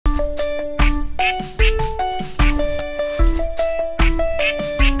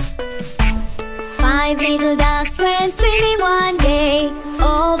Five little ducks went swimming one day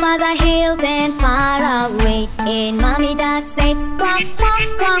over the hills and far away. And Mommy Duck said quack, quack,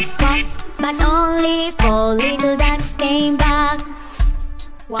 quack, quack, but only four little ducks came back.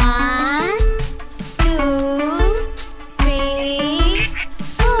 One, two, three,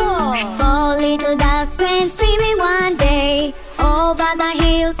 four. Four little ducks went swimming one day over the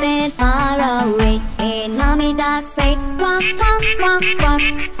hills and far away. And Mommy Duck said quack, quack, quack, quack,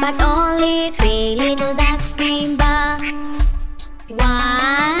 but only three little ducks came back.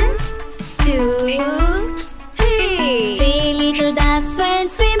 One, two, three. Three little ducks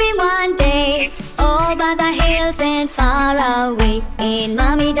went swimming one day over the hills and far away. And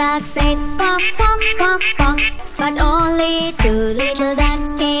Mommy Duck said quack, quack, quack, quack, but only two little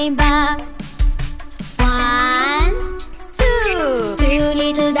ducks came back. One, two. Two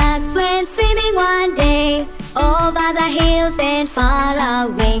little ducks went swimming one day over the hills and far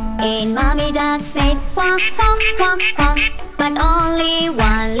away. And Mommy Duck said quack, quack, quack, quack, but only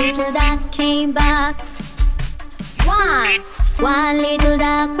one little duck came back. One little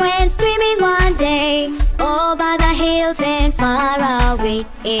duck went swimming one day over the hills and far away.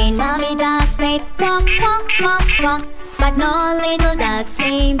 And Mommy Duck said quack, quack, quack, quack, but no little ducks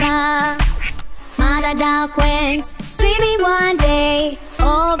came back. Mother Duck went swimming one day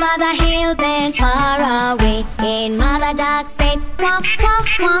over the hills and far away. And Mother Duck said quack, quack,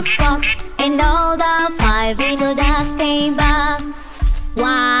 quack, quack, and all the five little ducks came back.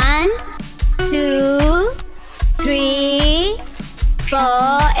 One, two, three,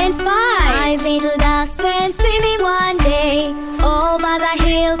 four, and five. Five little ducks went swimming one day over the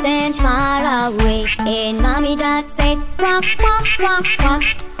hills and far away. And Mommy Duck said quack, quack, quack, quack,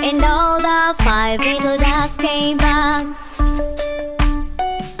 and all the five little ducks came back.